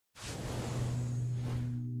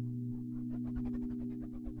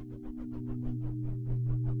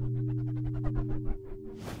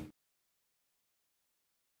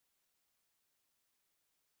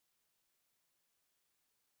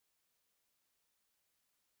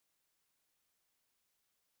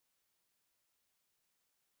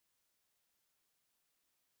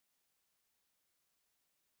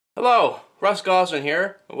Hello, Russ Gosselin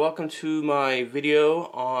here, and welcome to my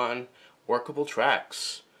video on workable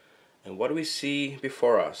tracks. And what do we see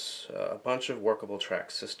before us? A bunch of workable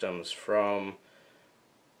track systems from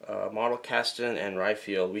Model Caston and Rye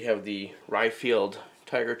Field. We have the Rye Field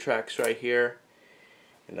Tiger tracks right here,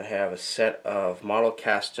 and I have a set of Model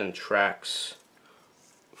Caston tracks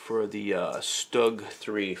for the Stug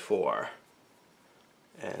 3-4.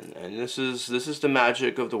 And this is the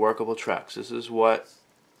magic of the workable tracks. This is what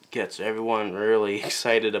gets everyone really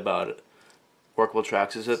excited about it. Workable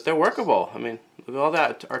tracks is that they're workable. I mean, with all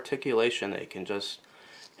that articulation, they can just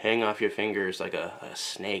hang off your fingers like a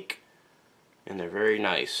snake, and they're very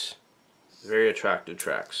nice, very attractive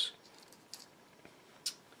tracks.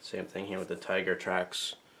 Same thing here with the Tiger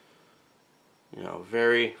tracks. You know,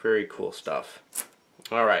 very cool stuff.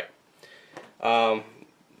 All right,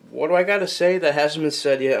 what do I got to say that hasn't been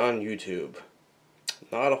said yet on YouTube?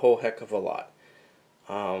 Not a whole heck of a lot.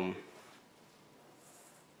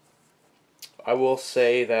 I will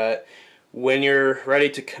say that when you're ready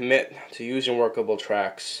to commit to using workable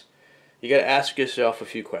tracks, you got to ask yourself a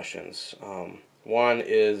few questions. One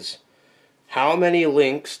is, how many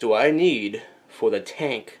links do I need for the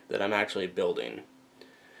tank that I'm actually building?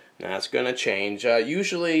 Now that's going to change.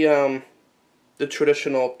 Usually the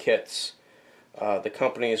traditional kits, the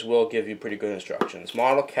companies will give you pretty good instructions.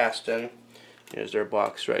 Model Caston, here's their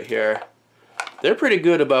box right here. They're pretty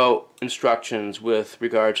good about instructions with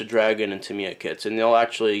regard to Dragon and Tamiya kits, and they'll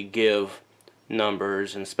actually give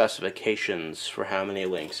numbers and specifications for how many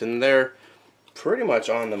links, and they're pretty much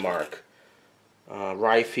on the mark.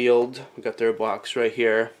 Rye Field, we got their box right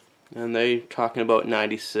here, and they're talking about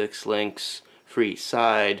 96 links for each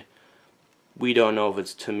side. We don't know if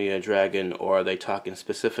it's Tamiya, Dragon, or are they talking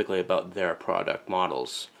specifically about their product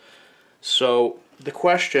models. So the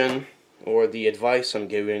question, or the advice I'm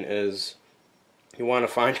giving is, you want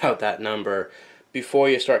to find out that number before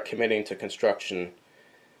you start committing to construction.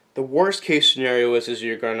 The worst case scenario is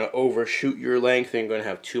you're going to overshoot your length and you're going to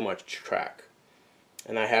have too much track.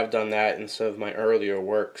 And I have done that in some of my earlier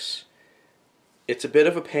works. It's a bit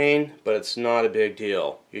of a pain, but it's not a big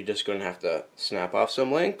deal. You're just going to have to snap off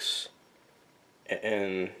some links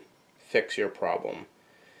and fix your problem.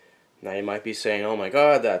 Now you might be saying, oh my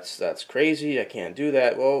god, that's crazy, I can't do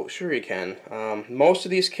that. Well, sure you can. Most of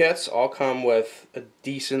these kits all come with a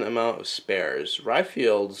decent amount of spares. Rye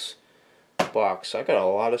Field's box, I got a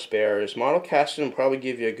lot of spares. Model Caston will probably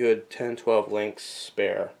give you a good 10-12 links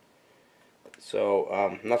spare.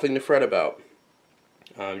 So nothing to fret about.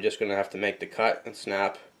 I'm just going to have to make the cut and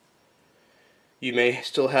snap. You may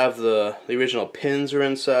still have the original pins are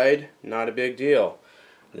inside, not a big deal.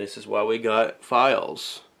 This is why we got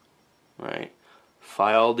files. Right,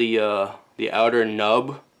 file the outer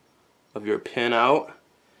nub of your pin out,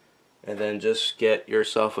 and then just get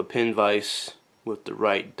yourself a pin vise with the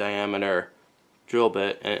right diameter drill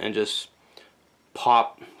bit, and just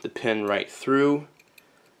pop the pin right through,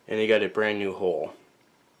 and you got a brand new hole,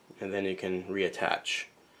 and then you can reattach.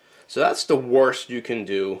 So that's the worst you can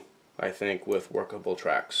do, I think, with workable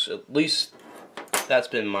tracks. At least that's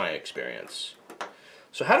been my experience.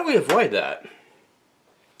 So how do we avoid that?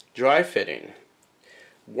 Dry fitting.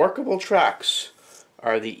 Workable tracks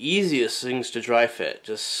are the easiest things to dry fit.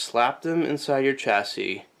 Just slap them inside your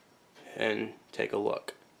chassis and take a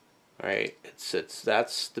look. Right?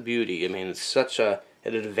 That's the beauty. I mean, it's such an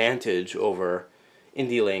advantage over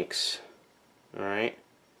indie links. All right?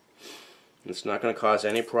 It's not going to cause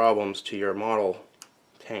any problems to your model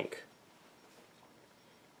tank.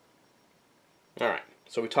 All right.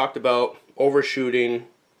 So we talked about overshooting,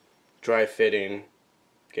 dry fitting,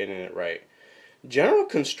 getting it right. General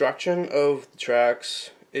construction of the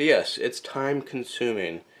tracks, yes, it's time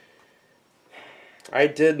consuming. I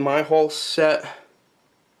did my whole set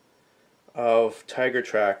of Tiger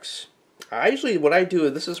tracks. What I do,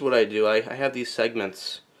 this is what I do. I have these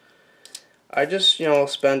segments. I just,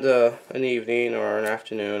 spend an evening or an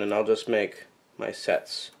afternoon, and I'll just make my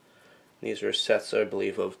sets. These are sets, I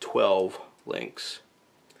believe, of 12 links.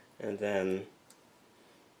 And then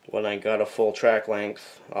when I got a full track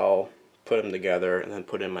length, I'll put them together and then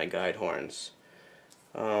put in my guide horns.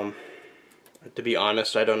 To be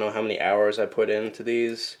honest, I don't know how many hours I put into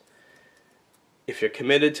these. If you're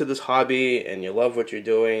committed to this hobby and you love what you're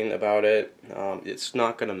doing about it, it's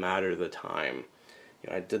not going to matter the time.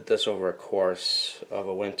 I did this over a course of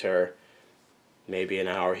a winter, maybe an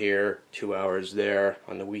hour here, 2 hours there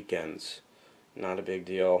on the weekends. Not a big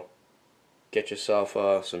deal. Get yourself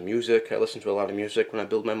some music. I listen to a lot of music when I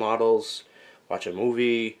build my models. Watch a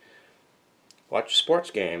movie. Watch a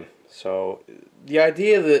sports game. So the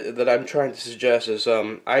idea that I'm trying to suggest is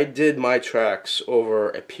I did my tracks over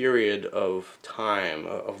a period of time,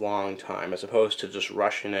 of long time, as opposed to just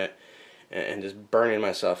rushing it and just burning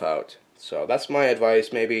myself out. So that's my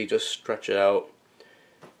advice. Maybe just stretch it out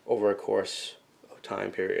over a course of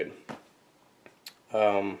time period.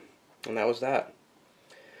 And that was that.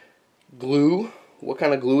 Glue. What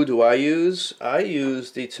kind of glue do I use? I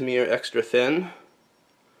use the Tamiya Extra Thin.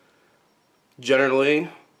 Generally,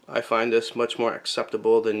 I find this much more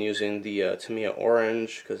acceptable than using the Tamiya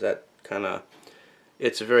Orange, because that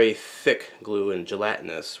it's a very thick glue and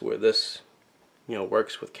gelatinous, where this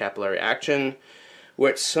works with capillary action,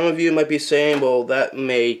 which some of you might be saying, well, that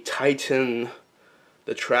may tighten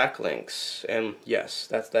the track links, and yes,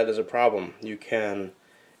 that is a problem. You can,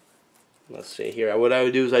 let's see here, what I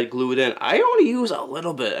would do is I'd glue it in. I only use a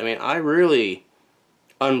little bit. I mean, I really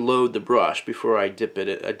unload the brush before I dip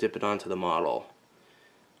it onto the model.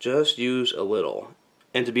 Just use a little.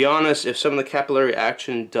 And to be honest, if some of the capillary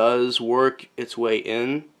action does work its way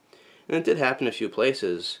in, and it did happen a few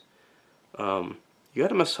places, you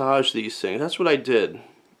gotta massage these things. That's what I did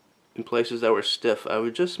in places that were stiff. I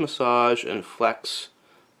would just massage and flex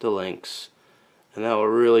the links, and that will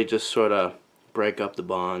really just sort of break up the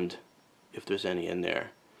bond if there's any in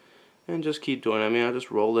there. And just keep doing it. I mean, I just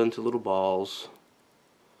roll into little balls,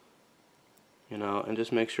 and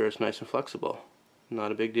just make sure it's nice and flexible.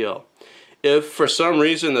 Not a big deal. If for some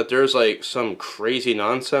reason that there's like some crazy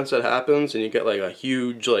nonsense that happens and you get like a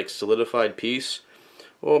huge like solidified piece,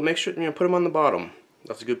 well, make sure put them on the bottom.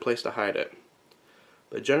 That's a good place to hide it.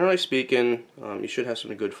 But generally speaking, you should have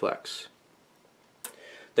some good flex.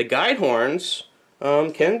 The guide horns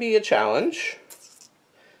can be a challenge.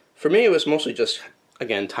 For me, it was mostly just,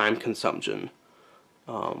 again, time consumption.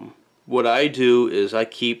 What I do is I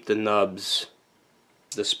keep the nubs,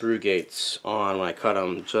 the sprue gates, on when I cut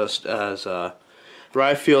them, just as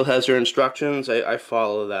Rye Field has their instructions. I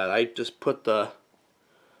follow that. I just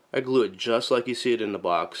I glue it just like you see it in the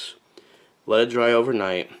box, let it dry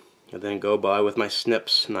overnight, and then go by with my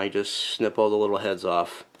snips, and I just snip all the little heads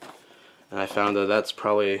off. And I found that that's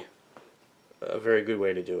probably a very good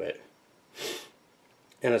way to do it.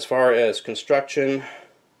 And as far as construction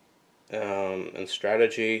and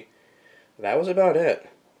strategy, that was about it.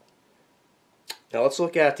 Now let's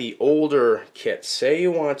look at the older kits. Say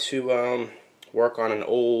you want to work on an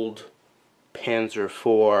old Panzer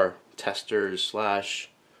IV testers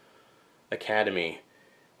 / Academy.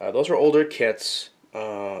 Those are older kits.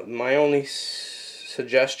 My only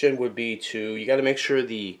suggestion would be you got to make sure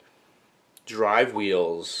the drive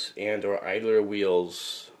wheels and or idler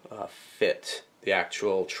wheels fit the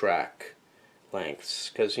actual track lengths,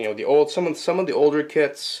 because some of the older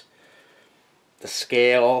kits, the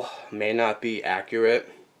scale may not be accurate,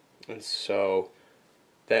 and so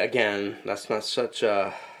that, again, that's not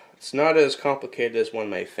it's not as complicated as one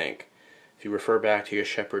may think. If you refer back to your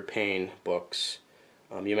Shepherd Payne books,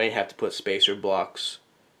 you may have to put spacer blocks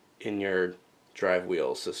in your drive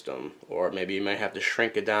wheel system, or maybe you might have to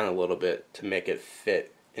shrink it down a little bit to make it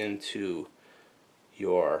fit into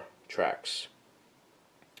your tracks.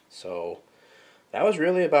 So that was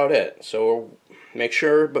really about it. So make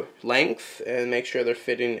sure length, and make sure they're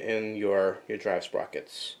fitting in your drive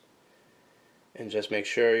sprockets, and just make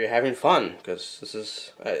sure you're having fun, because this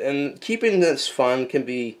is and keeping this fun can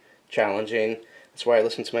be challenging. That's why I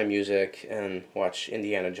listen to my music and watch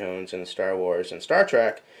Indiana Jones and Star Wars and Star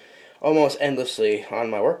Trek almost endlessly on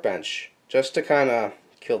my workbench, just to kind of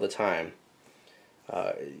kill the time.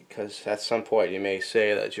 Because at some point you may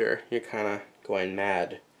say that you're kind of going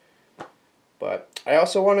mad. But I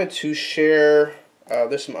also wanted to share,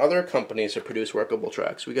 there's some other companies that produce workable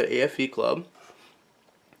tracks. We got AFE Club,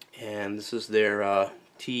 and this is their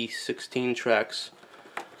T16 tracks.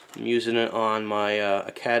 I'm using it on my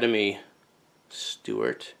Academy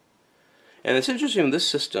Stewart. And it's interesting with this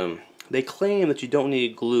system, they claim that you don't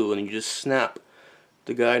need glue and you just snap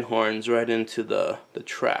the guide horns right into the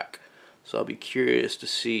track. So I'll be curious to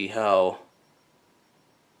see how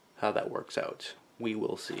that works out. We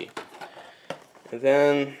will see. And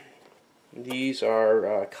then these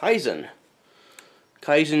are Kaizen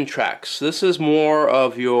tracks. This is more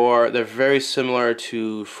of they're very similar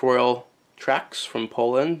to foil tracks from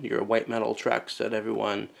Poland, your white metal tracks that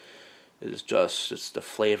everyone is it's the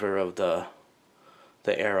flavor of the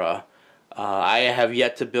era. I have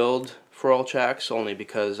yet to build foil tracks, only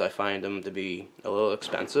because I find them to be a little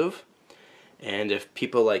expensive. And if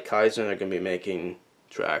people like Kaizen are going to be making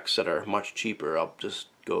tracks that are much cheaper, I'll just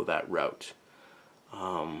go that route.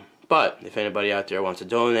 But if anybody out there wants to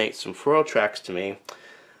donate some foil tracks to me,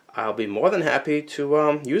 I'll be more than happy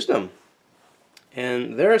to use them.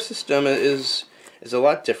 And their system is a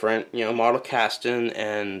lot different. You know, model casting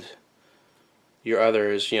and your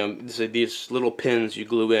others, you know, these little pins you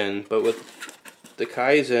glue in, but with the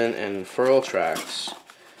Kaizen and furl tracks,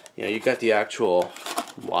 you know, you got the actual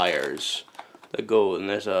wires that go, and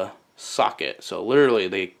there's a socket. So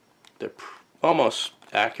literally, they're almost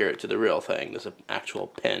accurate to the real thing. There's an actual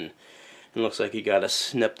pin. It looks like you gotta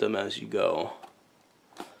snip them as you go.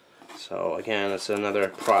 So again, it's another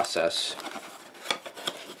process.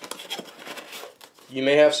 You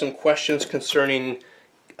may have some questions concerning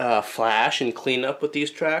flash and cleanup with these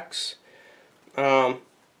tracks. Not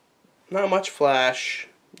much flash.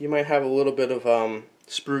 You might have a little bit of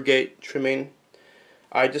sprue gate trimming.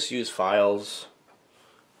 I just use files.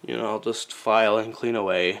 You know, I'll just file and clean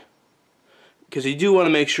away. Because you do want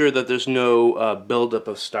to make sure that there's no buildup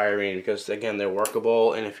of styrene, because again, they're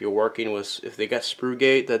workable, and if you're working with, if they got sprue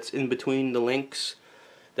gate that's in between the links,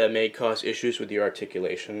 that may cause issues with your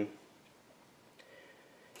articulation.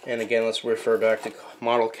 And again, let's refer back to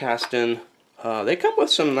model casting. They come with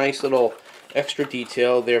some nice little extra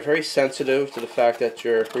detail. They're very sensitive to the fact that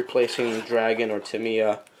you're replacing Dragon or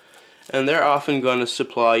Tamiya, and they're often going to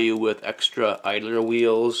supply you with extra idler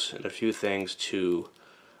wheels and a few things to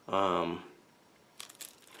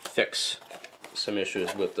fix some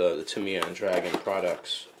issues with the Tamiya and Dragon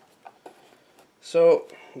products. So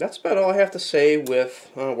that's about all I have to say with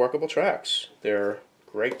workable tracks. They're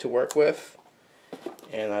great to work with,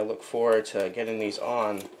 and I look forward to getting these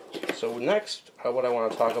on. So next, what I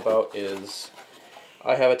want to talk about is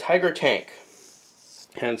I have a Tiger tank,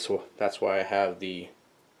 hence that's why I have the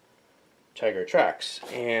Tiger tracks,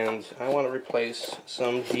 and I want to replace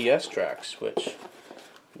some DS tracks, which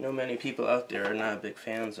I know many people out there are not big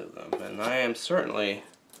fans of them, and I am certainly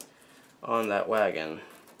on that wagon.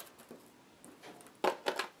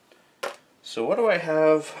 So what do I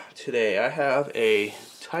have today? I have a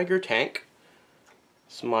Tiger tank.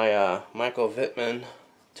 It's my Michael Wittmann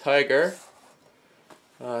Tiger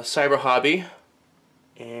Cyber Hobby,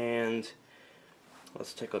 and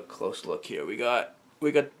let's take a close look here. We got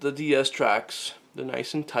the DS tracks. They're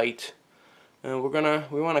nice and tight, and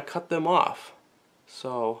we want to cut them off.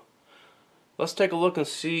 So let's take a look and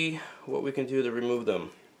see what we can do to remove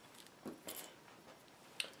them.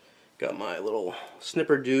 Got my little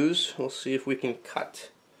snipper doos. We'll see if we can cut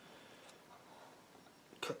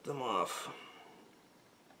them off.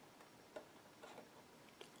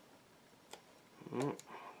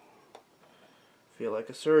 Feel like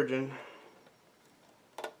a surgeon.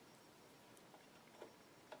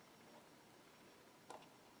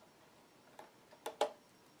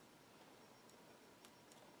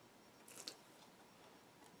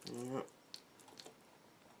 Yep.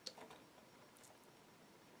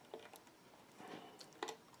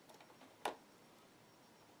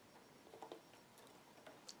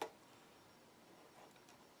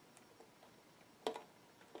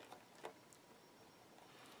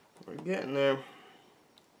 We're getting there.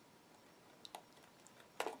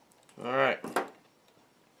 Alright.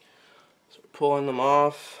 So we're pulling them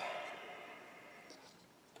off.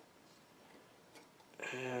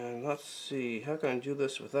 And let's see, how can I do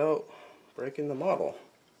this without breaking the model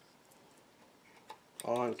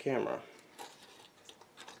on camera?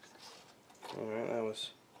 Alright, that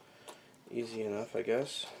was easy enough, I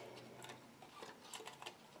guess.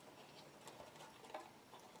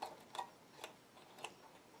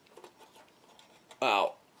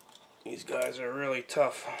 Wow, these guys are really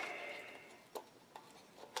tough.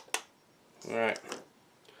 Alright,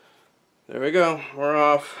 there we go, we're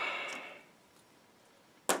off.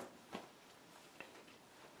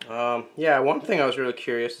 Yeah, one thing I was really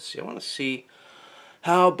curious to see, I want to see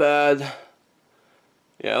how bad,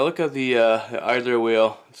 yeah, look at the idler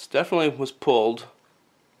wheel. It definitely was pulled.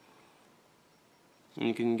 And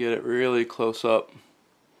you can get it really close up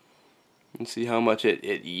and see how much it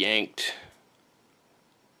yanked.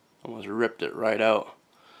 Almost ripped it right out.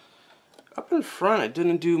 Up in front, it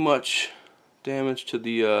didn't do much damage to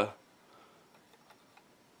the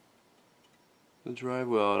drive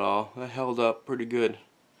wheel at all. That held up pretty good.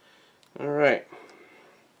 Alright.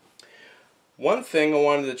 One thing I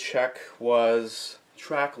wanted to check was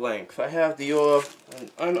track length. I have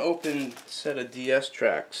an unopened set of DS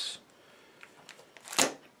tracks.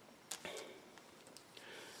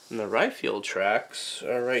 And the Rye Field tracks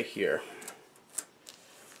are right here.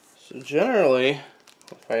 So generally,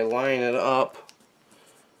 if I line it up,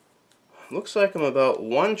 it looks like I'm about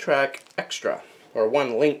one track extra, or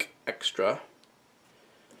one link extra.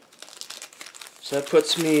 So that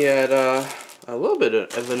puts me at a little bit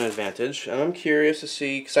of an advantage, and I'm curious to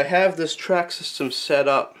see, because I have this track system set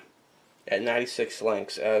up at 96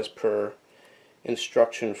 links as per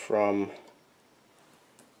instruction from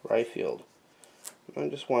Rye Field. I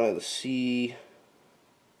just wanted to see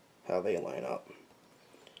how they line up.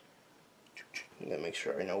 I'm gonna make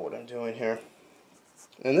sure I know what I'm doing here.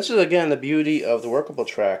 And this is again the beauty of the workable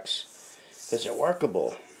tracks, is they're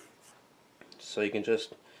workable. So you can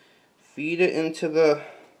just feed it into the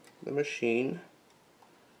machine.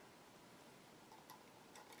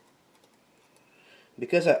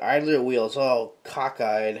 Because that idler wheel is all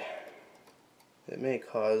cockeyed, it may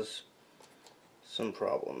cause some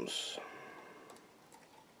problems.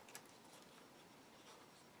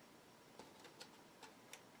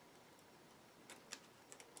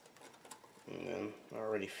 And then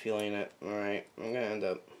already feeling it. Alright, I'm gonna end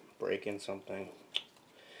up breaking something.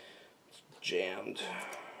 It's jammed.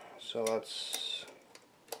 So that's,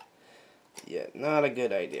 yeah, not a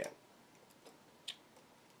good idea.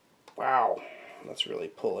 Wow, that's really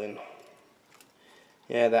pulling.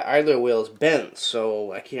 Yeah, that idler wheel is bent,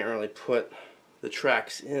 so I can't really put the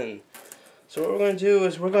tracks in. So what we're going to do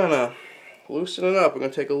is we're going to loosen it up. We're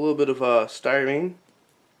going to take a little bit of styrene.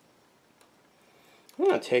 I'm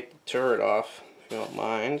going to take the turret off, if you don't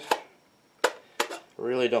mind. I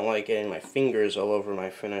really don't like getting my fingers all over my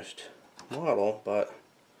finished model, but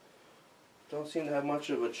don't seem to have much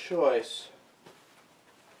of a choice.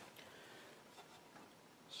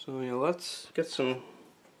 So yeah, let's get some,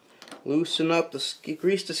 loosen up the,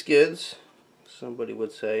 grease the skids, somebody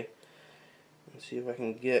would say, and see if I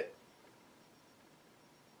can get,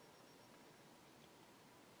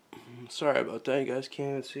 sorry about that, you guys can't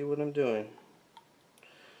even see what I'm doing.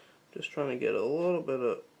 Just trying to get a little bit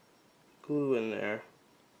of glue in there.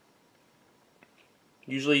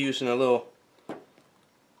 Usually using a little,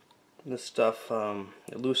 this stuff,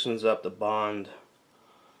 it loosens up the bond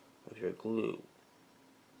of your glue.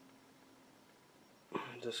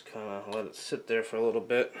 Just kind of let it sit there for a little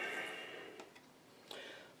bit.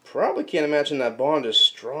 Probably can't imagine that bond is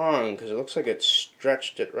strong because it looks like it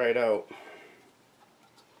stretched it right out.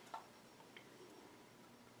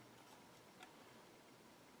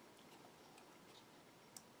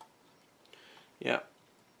 Yeah,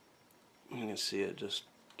 you can see it just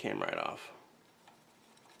came right off.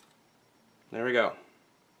 There we go.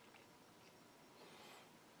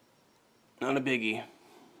 Not a biggie.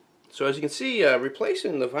 So as you can see,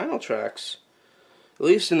 replacing the vinyl tracks, at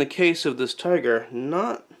least in the case of this Tiger,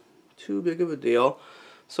 not too big of a deal.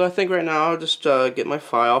 So I think right now I'll just get my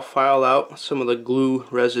file out some of the glue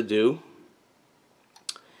residue,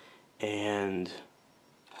 and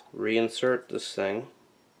reinsert this thing,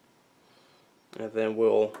 and then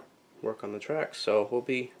we'll work on the tracks. So we'll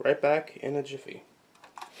be right back in a jiffy.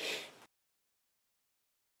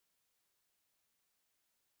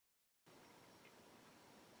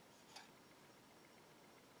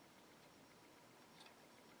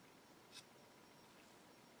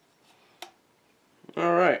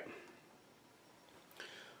 Alright,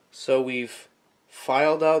 so we've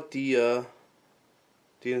filed out the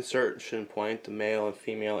insertion point, the male and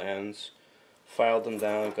female ends, filed them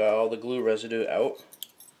down, got all the glue residue out,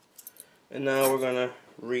 and now we're going to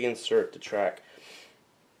reinsert the track.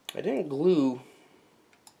 I didn't glue,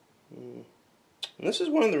 and this is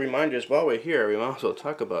one of the reminders while we're here, we might as well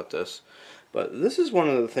talk about this, but this is one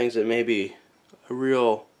of the things that may be a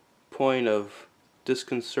real point of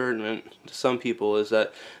disconcertment to some people, is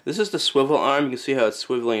that this is the swivel arm. You can see how it's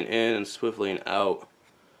swiveling in and swiveling out,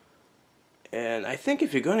 and I think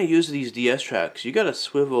if you're going to use these DS tracks, you got to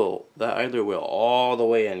swivel that idler wheel all the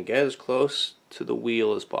way in, get as close to the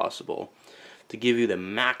wheel as possible to give you the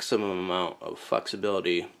maximum amount of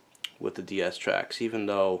flexibility with the DS tracks, even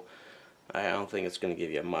though I don't think it's going to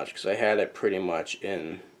give you much, because I had it pretty much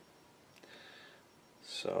in.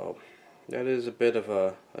 So that is a bit of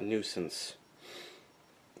a nuisance.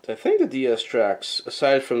 I think the DS tracks,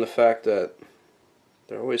 aside from the fact that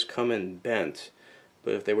they're always coming bent,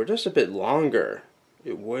 but if they were just a bit longer,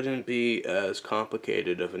 it wouldn't be as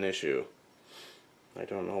complicated of an issue. I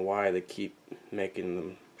don't know why they keep making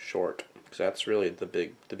them short, because that's really the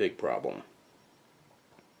big problem.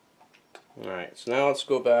 Alright, so now let's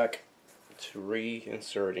go back to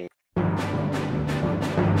reinserting.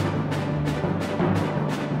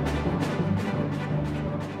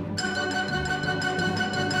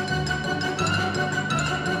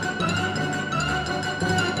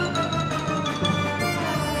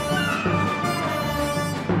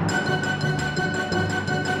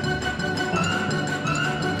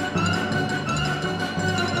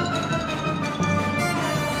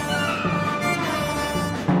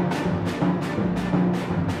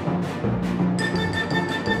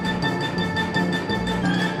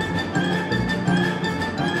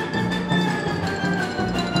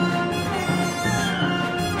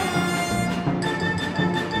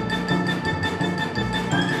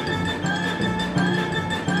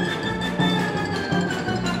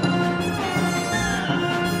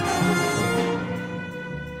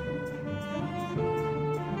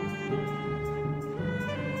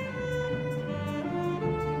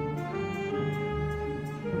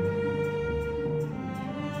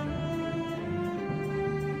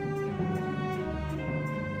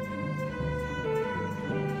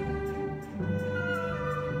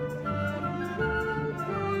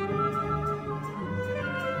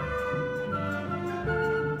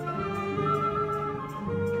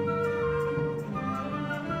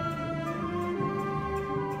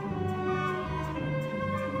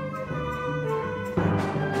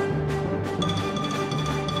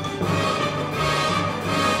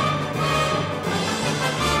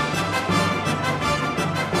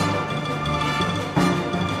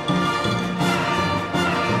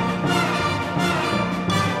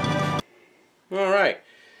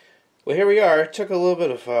 Well, here we are. It took a little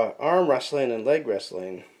bit of arm wrestling and leg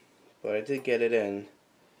wrestling, but I did get it in.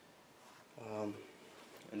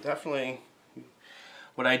 And definitely,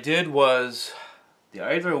 what I did was, the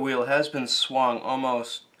idler wheel has been swung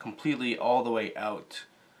almost completely all the way out.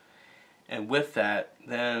 And with that,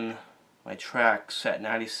 then my tracks at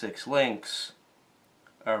 96 links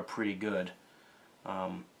are pretty good.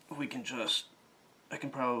 We can just, I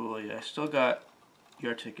still got the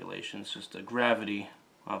articulation, it's just the gravity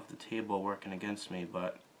of the table working against me,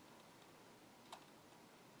 but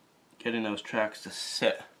getting those tracks to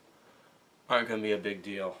sit aren't going to be a big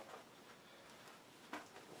deal.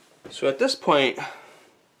 So at this point,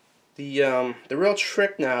 the real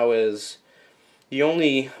trick now is the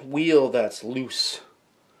only wheel that's loose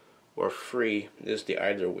or free is the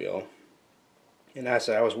idler wheel. And as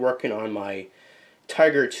I was working on my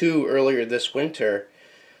Tiger 2 earlier this winter,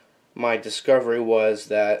 my discovery was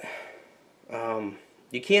that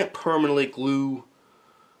you can't permanently glue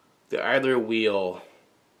the idler wheel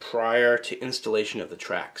prior to installation of the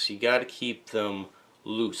tracks. You got to keep them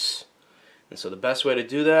loose. And so the best way to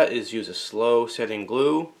do that is use a slow setting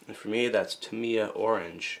glue, and for me that's Tamiya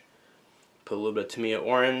Orange. Put a little bit of Tamiya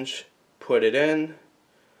Orange, put it in,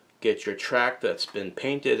 get your track that's been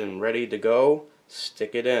painted and ready to go,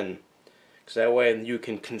 stick it in. Because that way you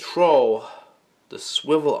can control the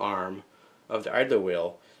swivel arm of the idler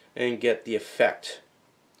wheel and get the effect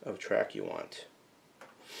of track you want.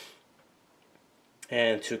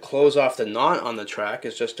 And to close off the knot on the track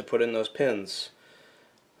is just to put in those pins.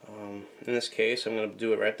 In this case, I'm going to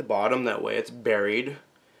do it right at the bottom, that way it's buried.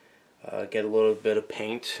 Get a little bit of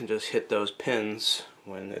paint and just hit those pins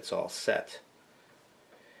when it's all set.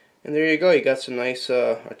 And there you go, you got some nice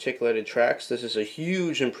articulated tracks. This is a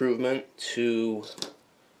huge improvement to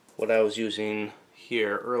what I was using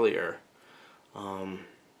here earlier. You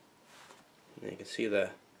can see it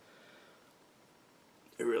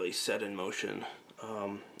really set in motion.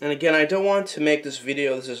 And again, I don't want to make this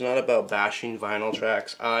video, this is not about bashing vinyl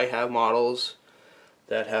tracks. I have models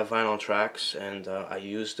that have vinyl tracks, and I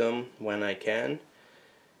use them when I can.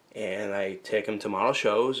 And I take them to model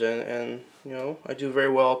shows, and you know, I do very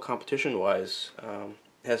well competition-wise.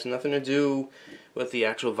 It has nothing to do with the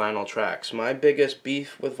actual vinyl tracks. My biggest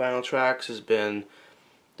beef with vinyl tracks has been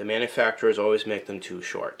the manufacturers always make them too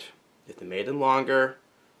short. If they made them longer,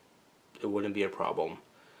 it wouldn't be a problem.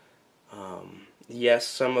 Yes,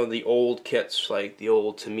 some of the old kits, like the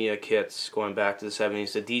old Tamiya kits going back to the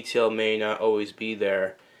 70s, the detail may not always be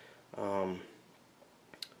there.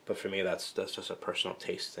 But for me, that's just a personal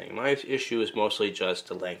taste thing. My issue is mostly just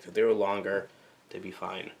the length. If they were longer, they'd be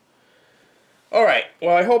fine. Alright,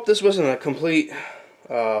 well, I hope this wasn't a complete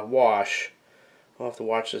wash. I'll have to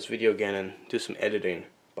watch this video again and do some editing,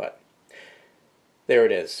 but there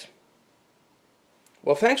it is.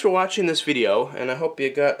 Well, thanks for watching this video, and I hope you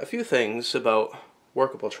got a few things about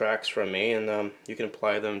workable tracks from me, and you can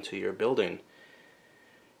apply them to your building.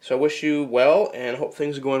 So I wish you well, and hope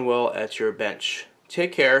things are going well at your bench.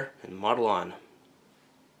 Take care, and model on.